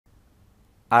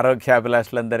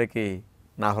ఆరోగ్యాభిలాషులందరికీ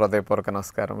నా హృదయపూర్వక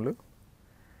నమస్కారములు.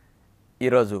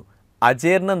 ఈరోజు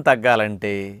అజీర్ణం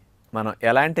తగ్గాలంటే మనం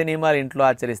ఎలాంటి నియమాలు ఇంట్లో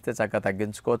ఆచరిస్తే చక్కగా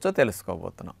తగ్గించుకోవచ్చో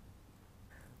తెలుసుకోబోతున్నాం.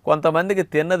 కొంతమందికి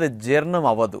తిన్నది జీర్ణం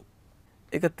అవ్వదు.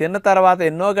 ఇక తిన్న తర్వాత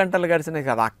ఎన్నో గంటలు గడిచినాయి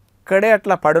కదా, అక్కడే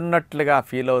అట్లా పడున్నట్లుగా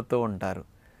ఫీల్ అవుతూ ఉంటారు.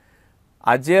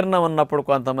 అజీర్ణం ఉన్నప్పుడు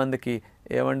కొంతమందికి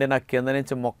ఏమండి నాకు కింద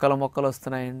నుంచి మొక్కలు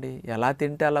వస్తున్నాయండి, ఎలా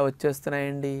తింటే అలా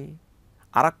వచ్చేస్తున్నాయండి,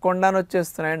 అరక్కుండానే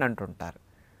వచ్చేస్తున్నాయండి అంటుంటారు.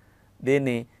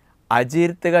 దీన్ని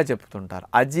అజీర్తిగా చెప్తుంటారు.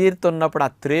 అజీర్తి ఉన్నప్పుడు ఆ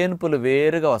త్రేన్పులు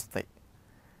వేరుగా వస్తాయి.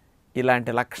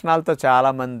 ఇలాంటి లక్షణాలతో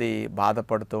చాలామంది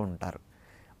బాధపడుతూ ఉంటారు.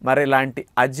 మరి ఇలాంటి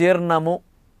అజీర్ణము,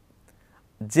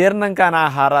 జీర్ణం కాని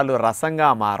ఆహారాలు రసంగా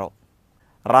మారవు.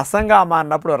 రసంగా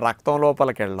మారినప్పుడు రక్తం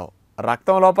లోపలికి వెళ్ళవు.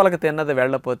 రక్తం లోపలికి తిన్నది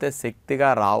వెళ్ళకపోతే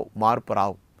శక్తిగా మార్పు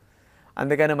రావు.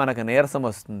 అందుకని మనకు నీరసం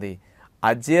వస్తుంది.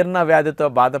 అజీర్ణ వ్యాధితో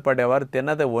బాధపడేవారు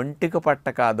తిన్నది ఒంటికి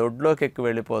పట్టక దొడ్లోకి ఎక్కువ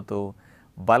వెళ్ళిపోతూ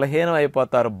బలహీనం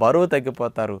అయిపోతారు, బరువు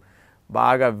తగ్గిపోతారు,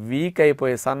 బాగా వీక్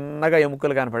అయిపోయి సన్నగా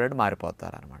ఎముకలు కనపడేట్టు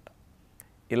మారిపోతారు అన్నమాట.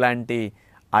 ఇలాంటి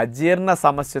అజీర్ణ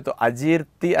సమస్యతో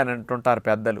అజీర్తి అని అంటుంటారు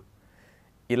పెద్దలు.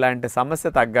 ఇలాంటి సమస్య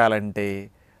తగ్గాలంటే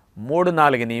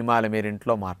 3-4 నియమాలు మీరు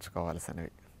ఇంట్లో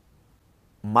మార్చుకోవాల్సినవి.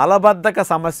 మలబద్ధక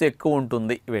సమస్య ఎక్కువ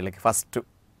ఉంటుంది వీళ్ళకి. ఫస్ట్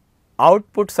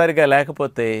అవుట్పుట్ సరిగా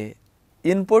లేకపోతే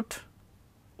ఇన్పుట్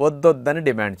వద్దొద్దని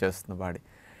డిమాండ్ చేస్తుంది బాడీ.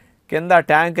 కింద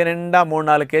ట్యాంక్ నిండా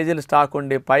 3-4 కేజీలు స్టాక్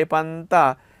ఉండి పైప్ అంతా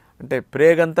అంటే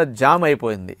ప్రేగంతా జామ్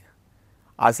అయిపోయింది.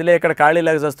 అసలే ఇక్కడ ఖాళీ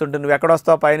లేక వస్తుంటే నువ్వు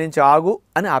ఎక్కడొస్తావు పైనుంచి ఆగు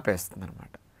అని ఆపేస్తుంది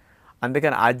అనమాట.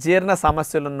 అందుకని అజీర్ణ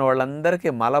సమస్యలు ఉన్న వాళ్ళందరికీ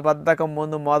మలబద్ధకం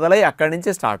ముందు మొదలై అక్కడి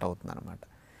నుంచి స్టార్ట్ అవుతుంది అనమాట.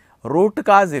 రూట్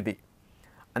కాజ్ ఇది.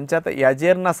 అంచేత ఈ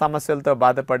అజీర్ణ సమస్యలతో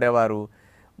బాధపడేవారు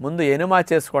ముందు ఎనిమా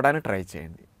చేసుకోవడానికి ట్రై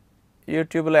చేయండి.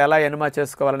 యూట్యూబ్లో ఎలా ఎనిమా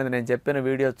చేసుకోవాలనేది నేను చెప్పిన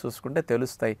వీడియోస్ చూసుకుంటే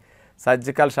తెలుస్తాయి.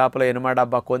 సర్జికల్ షాప్లో ఎనిమా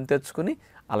డబ్బా కొని తెచ్చుకుని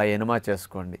అలా ఎనిమా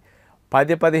చేసుకోండి.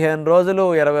 10-15 రోజులు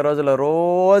 20 రోజులు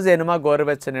రోజు ఎనిమా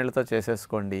గోరువెచ్చని నీళ్ళతో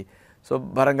చేసేసుకోండి.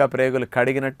 శుభ్రంగా ప్రేగులు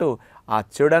కడిగినట్టు ఆ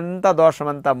చెడంతా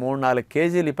దోషమంతా 3-4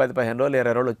 కేజీలు 10-15 రోజులు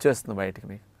 20 రోజులు వచ్చేస్తుంది బయటికి.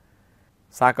 మీకు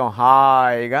సగం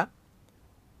హాయిగా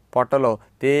పొట్టలో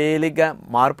తేలిగ్గా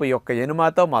మార్పు యొక్క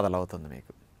ఎనిమాతో మొదలవుతుంది.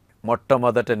 మీకు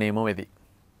మొట్టమొదటి నియమం ఇది.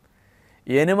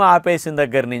 ఎనిమ ఆపేసిన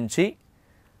దగ్గర నుంచి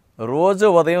రోజు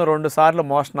ఉదయం 2 సార్లు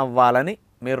మోషన్ అవ్వాలని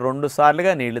మీరు 2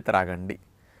 సార్లుగా నీళ్లు త్రాగండి.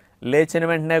 లేచిన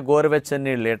వెంటనే గోరువెచ్చని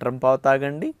నీళ్ళు 1.5 లీటర్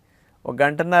తాగండి. 1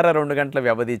 గంటన్నర 2 గంటల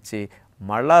వ్యవధి ఇచ్చి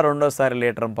మళ్ళా రెండోసారి 1.5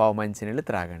 లీటర్ మంచినీళ్ళు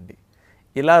త్రాగండి.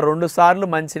 ఇలా 2 సార్లు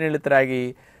మంచినీళ్ళు త్రాగి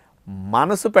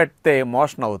మనసు పెడితే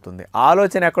మోషన్ అవుతుంది.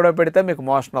 ఆలోచన ఎక్కడో పెడితే మీకు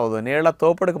మోషన్ అవ్వదు. నీళ్ల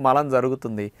తోపుడికి మలం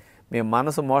జరుగుతుంది. మీ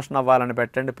మనసు మోషన్ అవ్వాలని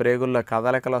పెట్టండి, ప్రేగుల్లో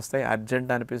కదలికలు వస్తాయి,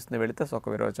 అర్జెంట్ అనిపిస్తుంది, వెళితే సుఖ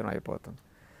విరోచనం అయిపోతుంది.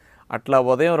 అట్లా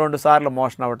ఉదయం 2 సార్లు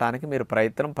మోషన్ అవ్వటానికి మీరు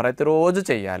ప్రయత్నం ప్రతిరోజు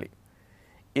చేయాలి.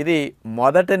 ఇది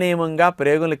మొదటి నియమంగా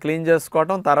ప్రేగులు క్లీన్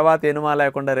చేసుకోవటం, తర్వాత ఎనుమా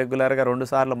లేకుండా రెగ్యులర్గా 2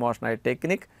 సార్లు మోషన్ అయ్యే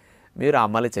టెక్నిక్ మీరు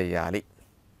అమలు చేయాలి.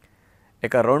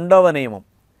 ఇక రెండవ నియమం,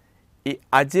 ఈ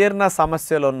అజీర్ణ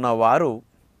సమస్యలు ఉన్నవారు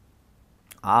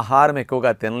ఆహారం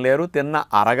ఎక్కువగా తినలేరు, తిన్న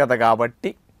అరగదు.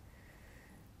 కాబట్టి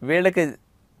వీళ్ళకి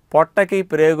పొట్టకి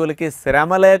ప్రేగులకి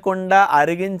శ్రమ లేకుండా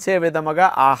అరిగించే విధముగా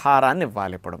ఆహారాన్ని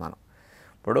ఇవ్వాలి.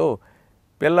 ఇప్పుడు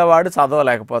పిల్లవాడు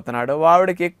చదవలేకపోతున్నాడు,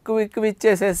 వాడికి ఎక్కువ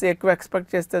ఇచ్చేసేసి ఎక్కువ ఎక్స్పెక్ట్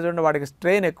చేస్తే చూడండి వాడికి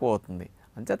స్ట్రెయిన్ ఎక్కువ అవుతుంది.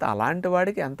 అంచేత అలాంటి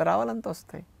వాడికి ఎంత రావాలంత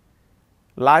వస్తాయి.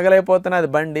 లాగలేకపోతున్నది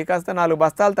బండి, కాస్త 4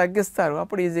 బస్తాలు తగ్గిస్తారు,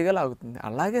 అప్పుడు ఈజీగా లాగుతుంది.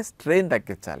 అలాగే స్ట్రెయిన్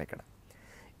తగ్గించాలి ఇక్కడ.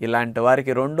 ఇలాంటి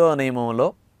వారికి రెండో నియమంలో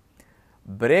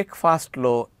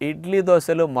బ్రేక్ఫాస్ట్లో ఇడ్లీ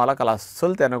దోశలు మొలకలు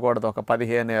అస్సలు తినకూడదు. ఒక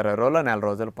 15-20 రోజులు, నెల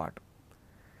రోజుల పాటు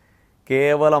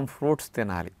కేవలం ఫ్రూట్స్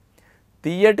తినాలి.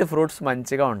 తియ్యటి ఫ్రూట్స్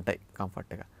మంచిగా ఉంటాయి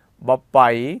కంఫర్ట్గా.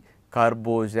 బొప్పాయి,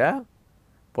 కర్బూజా,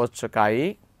 పుచ్చకాయ,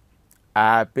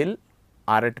 యాపిల్,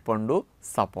 అరటిపండు,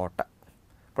 సపోటా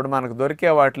ఇప్పుడు మనకు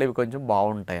దొరికే వాటిలో ఇవి కొంచెం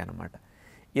బాగుంటాయి అన్నమాట.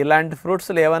 ఇలాంటి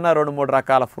ఫ్రూట్స్లో ఏమైనా 2-3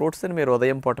 రకాల ఫ్రూట్స్ని మీరు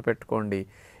ఉదయం పూట పెట్టుకోండి.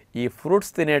 ఈ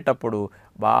ఫ్రూట్స్ తినేటప్పుడు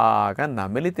బాగా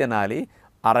నమిలి తినాలి.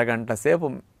 అరగంట సేపు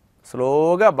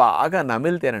స్లోగా బాగా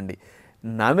నమిలి తినండి.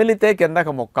 నమిలితే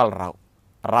కిందకు ముక్కలు రావు,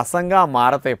 రసంగా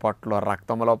మారతాయి, పొట్టలో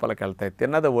రక్తం లోపలికి వెళ్తాయి.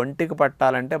 తిన్నది ఒంటికి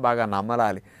పట్టాలంటే బాగా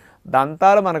నమలాలి.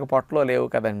 దంతాలు మనకు పొట్టలో లేవు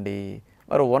కదండి,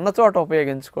 మరి ఉన్న చోట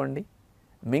ఉపయోగించుకోండి.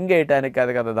 మింగేయటానికి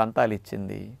కాదు కదా దంతాలు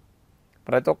ఇచ్చింది.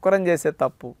 ప్రతి ఒక్కరం చేసే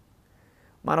తప్పు.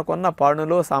 మనకున్న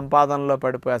పనులు సంపాదనలో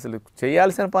పడిపోయి అసలు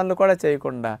చేయాల్సిన పనులు కూడా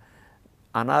చేయకుండా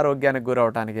అనారోగ్యానికి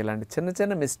గురవటానికి ఇలాంటి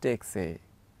చిన్న మిస్టేక్సే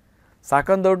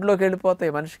సగం దొడ్లోకి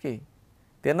వెళ్ళిపోతాయి. మనిషికి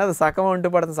తిన్నది సగం ఒంటి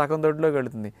పడుతుంది, సగం దొడ్లోకి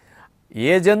వెళుతుంది.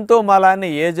 ఏ జంతువు మలాన్ని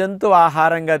ఏ జంతువు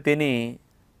ఆహారంగా తిని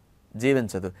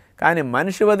జీవించదు, కానీ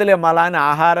మనిషి వదిలే మలాన్ని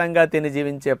ఆహారంగా తిని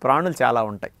జీవించే ప్రాణులు చాలా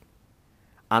ఉంటాయి.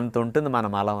 అంత ఉంటుంది మన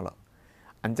మలంలో.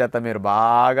 అంచేత మీరు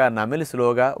బాగా నమిలి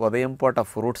స్లోగా ఉదయం పూట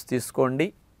ఫ్రూట్స్ తీసుకోండి.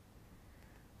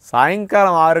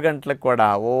 సాయంకాలం 6 గంటలకు కూడా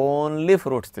ఓన్లీ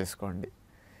ఫ్రూట్స్ తీసుకోండి.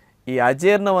 ఈ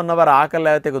అజీర్ణం ఉన్నవారు ఆకలి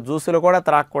లేకపోతే ఇక జ్యూసులు కూడా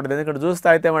త్రాగకూడదు. ఎందుకంటే జ్యూస్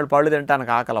తాగితే మళ్ళీ పళ్ళు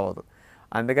తినడానికి ఆకలి అవ్వదు.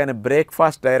 అందుకని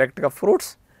బ్రేక్ఫాస్ట్ డైరెక్ట్గా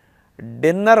ఫ్రూట్స్,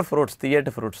 డిన్నర్ ఫ్రూట్స్,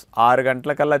 తియ్యటి ఫ్రూట్స్ 6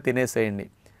 గంటలకల్లా తినేసేయండి.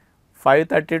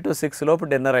 5:30 to 6 లోపు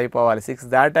డిన్నర్ అయిపోవాలి. 6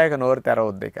 దాటాక నోరు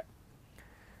తెరవద్దు. ఇక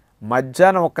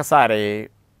మధ్యాహ్నం ఒక్కసారి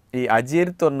ఈ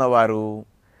అజీర్తి ఉన్నవారు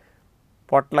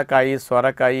పొట్లకాయ,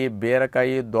 సొరకాయ,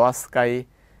 బీరకాయ, దోసకాయ,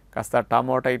 కాస్త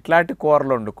టమోటా ఇట్లాంటి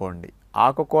కూరలు వండుకోండి.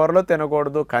 ఆకుకూరలు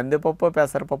తినకూడదు, కందిపప్పు,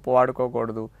 పెసరపప్పు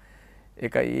వాడుకోకూడదు.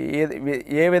 ఇక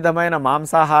ఏ విధమైన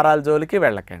మాంసాహారాల జోలికి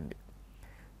వెళ్ళకండి.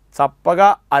 చప్పగా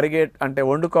అంటే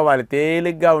వండుకోవాలి,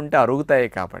 తేలిగ్గా ఉంటే అరుగుతాయి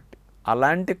కాబట్టి.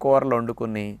 అలాంటి కూరలు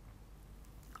వండుకుని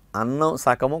అన్నం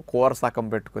సగము కూర సగం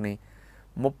పెట్టుకుని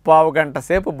 3/4 గంట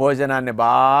సేపు భోజనాన్ని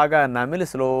బాగా నమిలి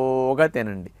స్లోగా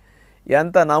తినండి.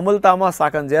 ఎంత నములుతామో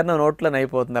సగం జీర్ణం నోట్లోనే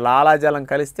అయిపోతుంది. లాలాజలం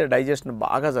కలిస్తే డైజెషన్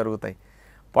బాగా జరుగుతాయి.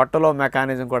 పొట్టలో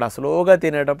మెకానిజం కూడా స్లోగా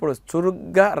తినేటప్పుడు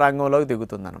చురుగ్గా రంగంలోకి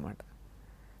దిగుతుందన్నమాట.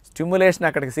 స్టిమ్యులేషన్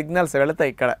అక్కడికి సిగ్నల్స్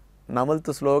వెళతాయి ఇక్కడ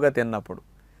నములుతూ స్లోగా తిన్నప్పుడు.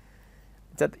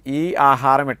 ఈ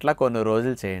ఆహారం ఇట్లా కొన్ని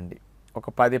రోజులు చేయండి. ఒక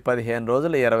 10-15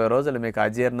 రోజులు, 20 రోజులు మీకు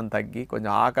అజీర్ణం తగ్గి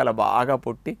కొంచెం ఆకలి బాగా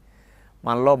పుట్టి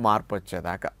మనలో మార్పు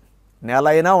వచ్చేదాకా నెల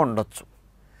అయినా ఉండొచ్చు.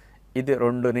 ఇది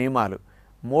 2 నియమాలు.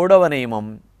 3వ నియమం,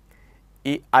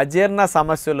 ఈ అజీర్ణ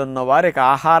సమస్యలు ఉన్నవారు ఇక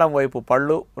ఆహారం వైపు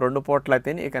పళ్ళు 2 పూట్ల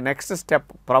తిని ఇక నెక్స్ట్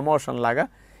స్టెప్ ప్రమోషన్ లాగా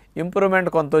ఇంప్రూవ్మెంట్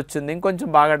కొంత వచ్చింది, ఇంకొంచెం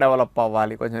బాగా డెవలప్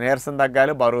అవ్వాలి, కొంచెం నీరసం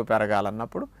తగ్గాలి, బరువు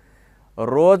పెరగాలన్నప్పుడు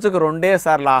రోజుకు 2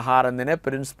 సార్లు ఆహారం తినే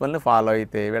ప్రిన్సిపల్ని ఫాలో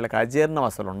అయితే వీళ్ళకి అజీర్ణం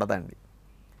అసలు ఉండదండి.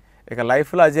 ఇక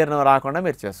లైఫ్లో అజీర్ణం రాకుండా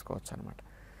మీరు చేసుకోవచ్చు అనమాట.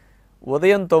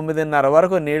 ఉదయం 9:30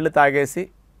 వరకు నీళ్లు తాగేసి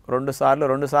 2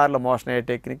 సార్లు మోషన్ అయ్యే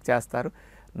టెక్నిక్ చేస్తారు.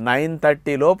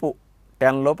 9:30 లోపు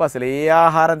 10 లోపు అసలు ఏ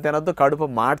ఆహారం తినొద్దు, కడుపు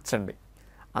మార్చండి.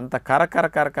 అంత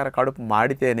కరకర కడుపు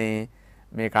మాడితేనే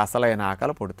మీకు అసలైన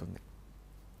ఆకలి పుడుతుంది.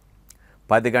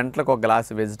 10 గంటలకు 1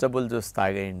 గ్లాసు వెజిటబుల్ జ్యూస్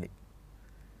తాగేయండి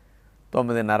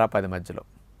 9:30-10 మధ్యలో.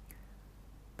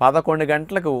 11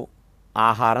 గంటలకు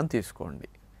ఆహారం తీసుకోండి.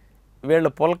 వీళ్ళు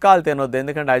పుల్కాలు తినొద్దు,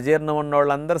 ఎందుకంటే అజీర్ణం ఉన్న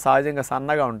వాళ్ళందరూ సహజంగా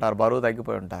సన్నగా ఉంటారు, బరువు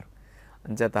తగ్గిపోయి ఉంటారు.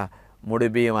 అంచేత ముడి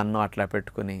బియ్యం అన్నం అట్లా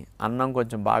పెట్టుకుని అన్నం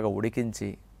కొంచెం బాగా ఉడికించి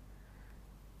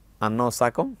అన్నం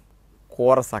సగం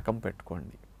కూర సగం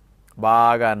పెట్టుకోండి.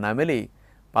 బాగా నమిలి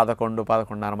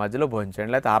 11-11:30 మధ్యలో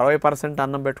భోంచేయండి. లేకపోతే 60%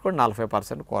 అన్నం పెట్టుకోండి,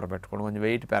 40% కూర పెట్టుకోండి, కొంచెం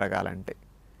వెయిట్ పెరగాలంటే.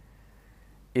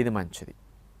 ఇది మంచిది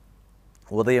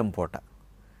ఉదయం పూట.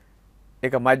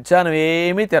 ఇక మధ్యాహ్నం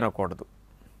ఏమీ తినకూడదు.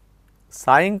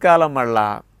 సాయంకాలం మళ్ళా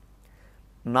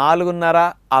 4:30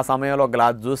 ఆ సమయంలో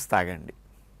గ్లాస్ జ్యూస్ తాగండి.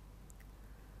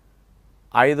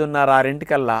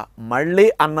 5:30-6 మళ్ళీ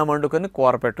అన్నం వండుకొని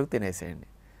కూర పెట్టుకు తినేసేయండి.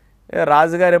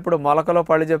 రాజుగారు ఎప్పుడు మొలకలో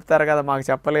పళ్ళు చెప్తారు కదా, మాకు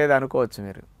చెప్పలేదు అనుకోవచ్చు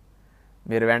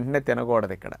మీరు వెంటనే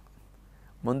తినకూడదు. ఇక్కడ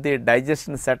ముందు ఈ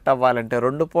డైజెషన్ సెట్ అవ్వాలంటే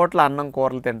 2 పూట్ల అన్నం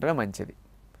కూరలు తింటమే మంచిది.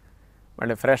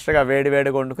 మళ్ళీ ఫ్రెష్గా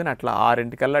వేడివేడిగా వండుకుని అట్లా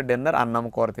 6 డిన్నర్ అన్నం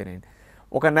కూర తినేయండి.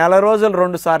 ఒక నెల రోజులు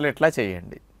 2 సార్లు ఇట్లా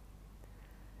చేయండి.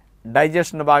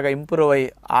 డైజెషన్ బాగా ఇంప్రూవ్ అయ్యి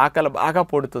ఆకలి బాగా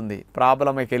పుడుతుంది,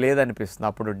 ప్రాబ్లం ఇక లేదనిపిస్తుంది.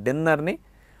 అప్పుడు డిన్నర్ని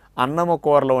అన్నము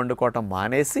కూరలు వండుకోవటం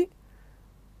మానేసి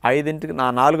 5ంటికి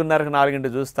 4:30-4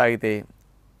 జ్యూస్ తాగితే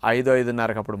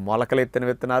 5-5:30 అప్పుడు మొలకలు ఎత్తిన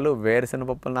విత్తనాలు,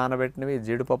 వేరుశెనగపప్పులు నానబెట్టినవి,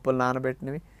 జీడిపప్పులు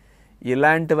నానబెట్టినవి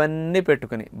ఇలాంటివన్నీ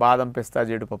పెట్టుకుని బాదం, పిస్తా,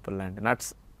 జీడిపప్పులు లాంటి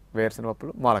నట్స్,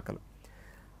 వేరుశెనగపప్పులు, మొలకలు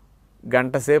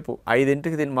గంట సేపు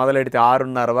 5ంటికి తిని మొదలెడితే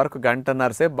 6:30 వరకు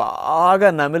గంటన్నర సేపు బాగా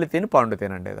నమిలి తిని పండు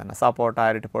తినండి. ఏదన్నా సపోటా,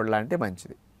 అరటిపొడి లాంటివి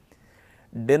మంచిది.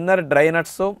 డిన్నర్ డ్రై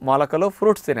నట్స్, మొలకలు,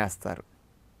 ఫ్రూట్స్ తినేస్తారు.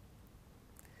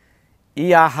 ఈ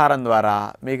ఆహారం ద్వారా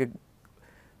మీకు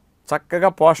చక్కగా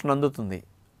పోషణ అందుతుంది.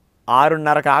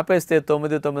 6:30కి ఆపేస్తే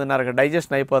 9-9:30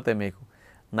 డైజెషన్ అయిపోతాయి. మీకు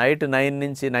నైట్ 9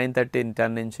 నుంచి 9:30,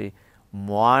 10 నుంచి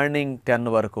మార్నింగ్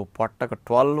 10 వరకు పొట్టకు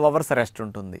 12 అవర్స్ రెస్ట్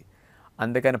ఉంటుంది.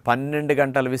 అందుకని 12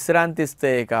 గంటలు విశ్రాంతి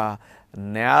ఇస్తే ఇక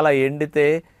నేల ఎండితే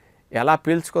ఎలా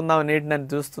పీల్చుకుందాం నీటిని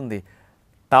చూస్తుంది.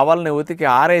 టవల్ని ఉతికి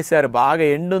ఆరేసారు, బాగా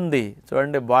ఎండుంది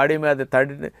చూడండి, బాడీ మీద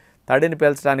తడిని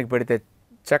పీల్చడానికి పెడితే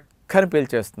చక్కని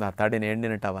పీల్చేస్తుంది ఆ తడిని,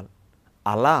 ఎండిన టవల్.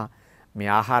 అలా మీ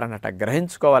ఆహారాన్ని అట్లా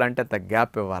గ్రహించుకోవాలంటే అంత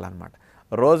గ్యాప్ ఇవ్వాలన్నమాట.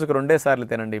 రోజుకు 2 సార్లు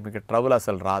తినండి, మీకు ట్రబుల్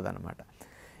అసలు రాదనమాట.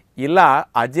 ఇలా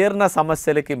అజీర్ణ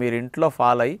సమస్యలకి మీరు ఇంట్లో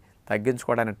ఫాలో అయ్యి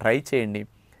తగ్గించుకోవడానికి ట్రై చేయండి.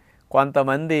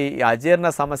 కొంతమంది ఈ అజీర్ణ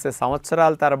సమస్య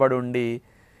సంవత్సరాల తరబడి ఉండి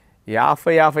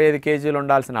 50-55 కేజీలు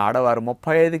ఉండాల్సిన ఆడవారు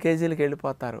 35 కేజీలకు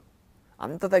వెళ్ళిపోతారు,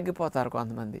 అంత తగ్గిపోతారు.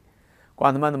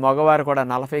 కొంతమంది మగవారు కూడా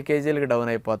 40 కేజీలకు డౌన్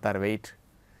అయిపోతారు వెయిట్.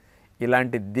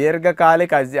 ఇలాంటి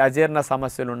దీర్ఘకాలిక అజీర్ణ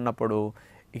సమస్యలు ఉన్నప్పుడు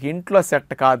ఇంట్లో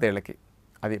సెట్ కాదు వీళ్ళకి,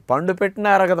 అది పండు పెట్టినా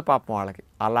అరగదు పాపం వాళ్ళకి.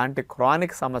 అలాంటి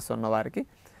క్రానిక్ సమస్య ఉన్న వారికి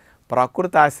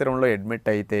ప్రకృతి ఆశ్రమంలో అడ్మిట్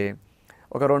అయితే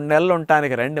ఒక 2 నెలలు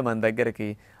ఉండటానికి రండి మన దగ్గరికి.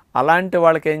 అలాంటి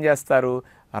వాళ్ళకి ఏం చేస్తారు,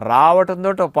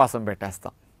 రావటంతో ఉపవాసం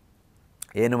పెట్టేస్తాం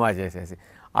ఏనుమా చేసేసి.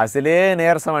 అసలే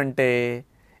నీరసం అంటే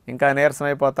ఇంకా నీరసం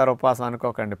అయిపోతారు ఉపవాసం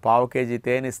అనుకోకండి. 1/4 కేజీ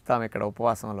తేనె ఇస్తాం ఇక్కడ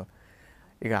ఉపవాసంలో.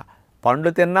 ఇక పండు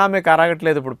తిన్నా మీకు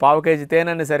అరగట్లేదు, ఇప్పుడు 1/4 కేజీ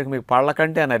తేనె అనేసరికి మీకు పళ్ళ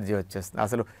కంటే ఎనర్జీ వచ్చేస్తుంది.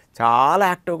 అసలు చాలా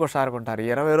యాక్టివ్గా హుషారుకుంటారు.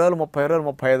 20 రోజులు, 30 రోజులు,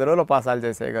 35 రోజులు ఉపవాసాలు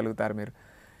చేసేయగలుగుతారు మీరు.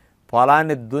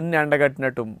 పొలాన్ని దున్ని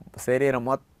ఎండగట్టినట్టు శరీరం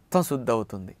మొత్తం శుద్ధి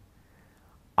అవుతుంది.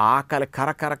 ఆకలి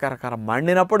కరకర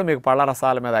మండినప్పుడు మీకు పళ్ళ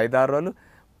రసాల మీద 5-6 రోజులు,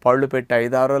 పళ్ళు పెట్టి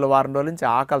 5-6 రోజులు, వారం రోజుల నుంచి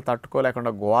ఆకలి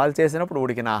తట్టుకోలేకుండా గోల్ చేసినప్పుడు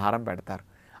ఉడికిన ఆహారం పెడతారు.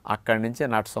 అక్కడి నుంచి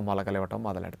నట్స్ మొలకలు ఇవ్వటం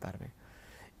మొదలెడతారు. మీరు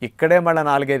ఇక్కడే మళ్ళీ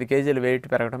 4-5 కేజీలు వెయిట్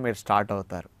పెరగడం మీరు స్టార్ట్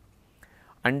అవుతారు.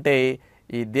 అంటే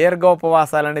ఈ దీర్ఘ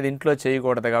ఉపవాసాలు అనేది ఇంట్లో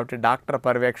చేయకూడదు కాబట్టి డాక్టర్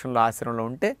పర్యవేక్షణలో ఆశ్రమంలో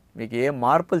ఉంటే మీకు ఏ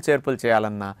మార్పులు చేర్పులు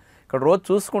చేయాలన్నా ఇక్కడ రోజు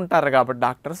చూసుకుంటారు కాబట్టి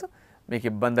డాక్టర్స్ మీకు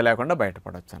ఇబ్బంది లేకుండా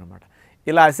బయటపడవచ్చు అనమాట.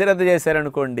 ఇలా అశ్రద్ధ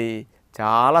చేశారనుకోండి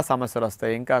చాలా సమస్యలు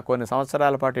వస్తాయి. ఇంకా కొన్ని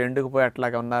సంవత్సరాల పాటు ఎండుకుపోయి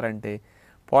అట్లాగా ఉన్నారంటే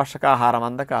పోషకాహారం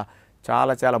అందక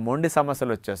చాలా మొండి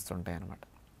సమస్యలు వచ్చేస్తుంటాయి అన్నమాట.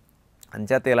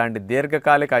 అంచేత ఇలాంటి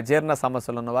దీర్ఘకాలిక అజీర్ణ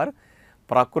సమస్యలు ఉన్నవారు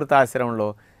ప్రకృతి ఆశ్రమంలో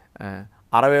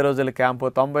 60 రోజుల క్యాంపు,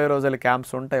 90 రోజుల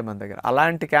క్యాంప్స్ ఉంటాయి మన దగ్గర.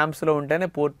 అలాంటి క్యాంప్స్లో ఉంటేనే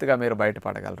పూర్తిగా మీరు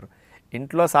బయటపడగలరు.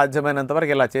 ఇంట్లో సాధ్యమైనంత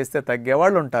వరకు ఇలా చేస్తే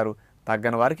తగ్గేవాళ్ళు ఉంటారు,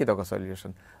 తగ్గని వారికి ఇది ఒక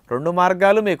సొల్యూషన్. 2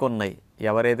 మార్గాలు మీకు ఉన్నాయి.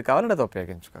 ఎవరేది కావాలని అది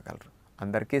ఉపయోగించుకోగలరు.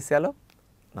 అందరికీ సెలవు.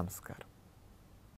 నమస్కారం.